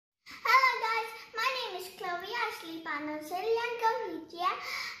sleep on a Syrian Gohitia,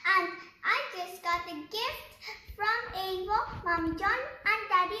 and I just got a gift from Ava, Mommy John, and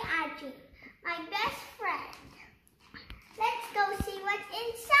Daddy Archie, my best friend. Let's go see what's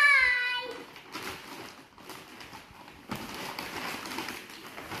inside.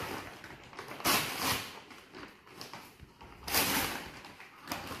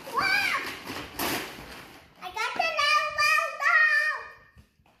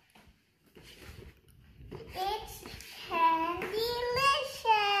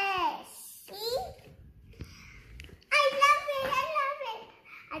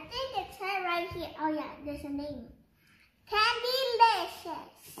 Oh yeah, there's a name.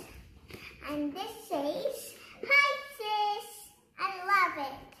 Candylicious. And this says, "Hi sis, I love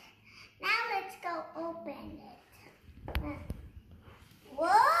it." Now let's go open it.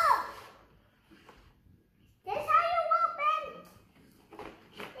 Whoa! This how you open?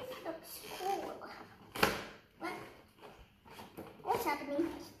 This looks cool. What's happening?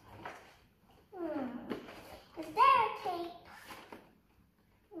 Is there a tape?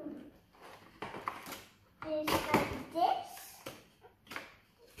 It's like this.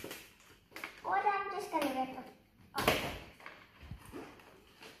 Or I'm just gonna rip it off.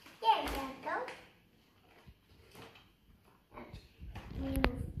 There you go. Let's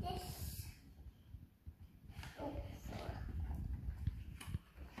remove this.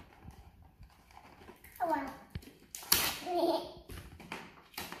 Oh wow.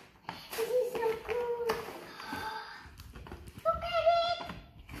 This is so cool. Look at it.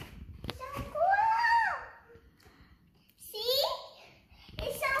 So cool. See?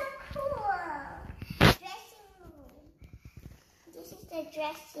 It's so cool. Dressing room. This is the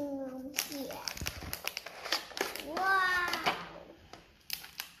dressing room here. Wow.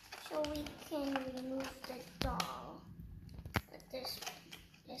 So we can remove the doll. But there's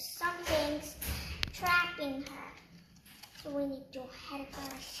something trapping her. So we need to help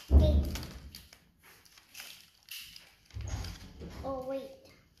her escape. Oh wait.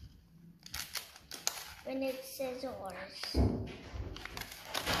 When it says orders.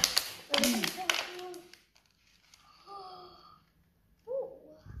 Ooh,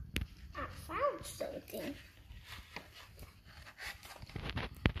 I found something.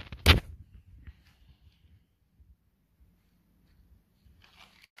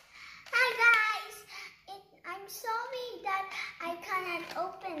 Hi guys, I'm sorry that I cannot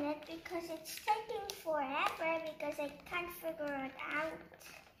open it because it's taking forever because I can't figure it out.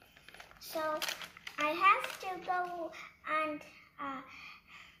 So I have to go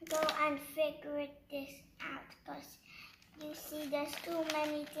and figure this out because you see there's too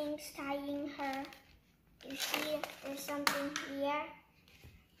many things tying her. You see there's something here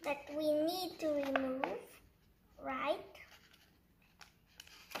that we need to remove, right?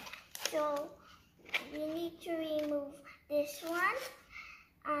 So we need to remove this one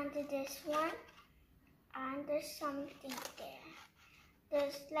and this one, and there's something there.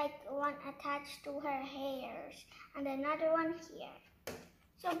 There's like one attached to her hairs and another one here.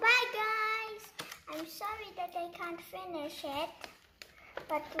 So bye guys! I'm sorry that I can't finish it,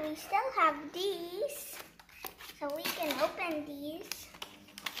 but we still have these, so we can open these.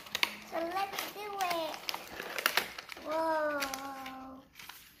 So let's do it. Whoa,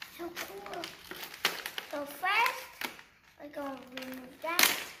 so cool. So first, we're going to remove that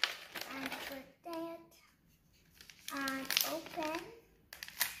and put that and open.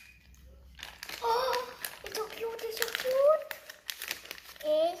 Oh, it's so cute, it's so cute.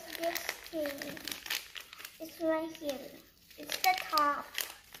 Is this thing. It's right here. It's the top.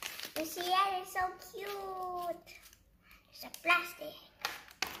 You see it? It's so cute. It's a plastic.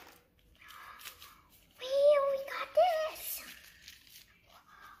 We got this.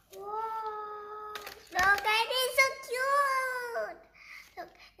 Whoa. Look at it, so cute.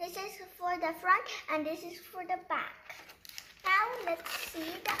 Look, this is for the front and this is for the back. Now let's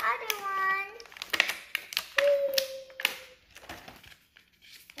see the other one.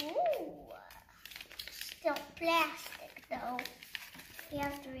 Ooh, still plastic though. You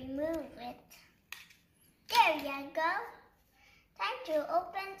have to remove it. There you go. Time to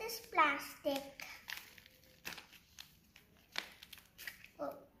open this plastic.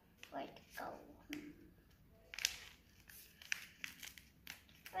 Oh, where'd it go?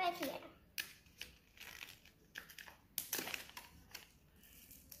 Right here.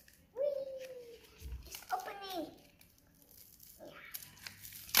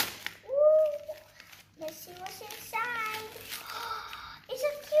 Let's see what's inside. It's a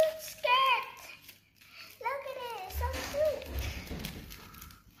cute skirt. Look at it, it's so cute.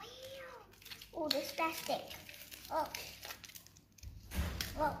 Wow. Oh, this plastic. Oh.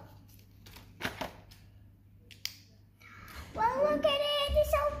 Whoa.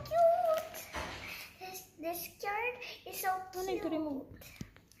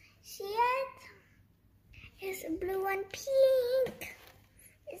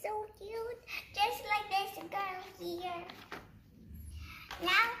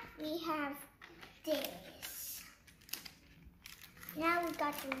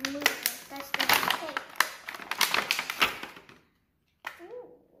 got to remove it. That's the tape. Ooh,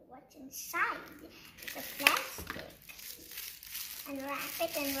 what's inside? It's a plastic. Unwrap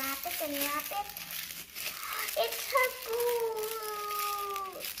it, unwrap it, unwrap it. It's her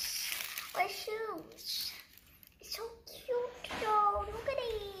boots or shoes. It's so cute though. Look at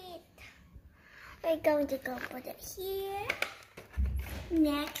it. We're going to go put it here.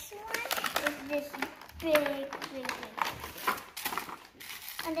 Next one is this big.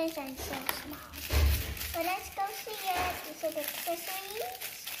 And this one's so small. So let's go see it. Is it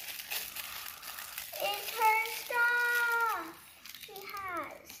accessories? It's her stuff she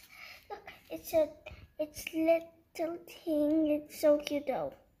has. Look, it's little thing. It's so cute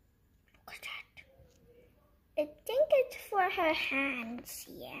though. Look at that. I think it's for her hands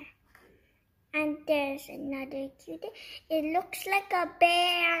here. And there's another cutie. It looks like a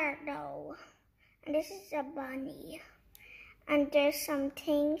bear though. And this is a bunny. And there's some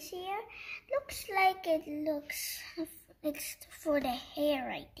things here. Looks like it's for the hair,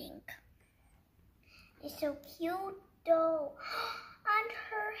 I think. It's so cute though. And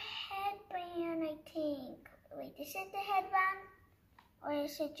her headband, I think. Wait, is it the headband? Or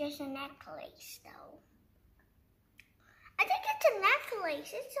is it just a necklace though? I think it's a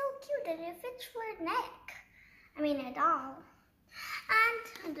necklace. It's so cute and it fits for a neck. I mean a doll.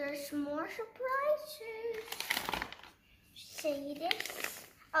 And there's more surprises. See this?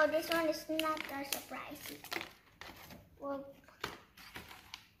 Oh, this one is not a surprise. Well,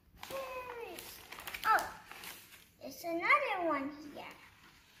 oh, there's another one here.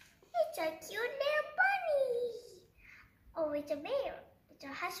 It's a cute little bunny. Oh, it's a bear.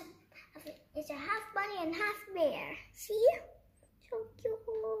 It's a half bunny and half bear. See? So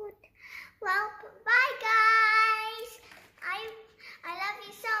cute. Well, bye guys. I love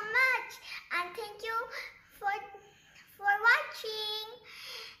you so much, and thank you for watching.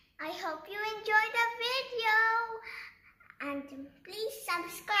 I hope you enjoyed the video, and please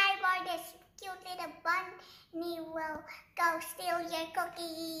subscribe or this cute little bunny will go steal your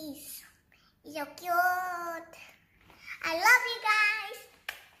cookies. He's so cute. I love you guys.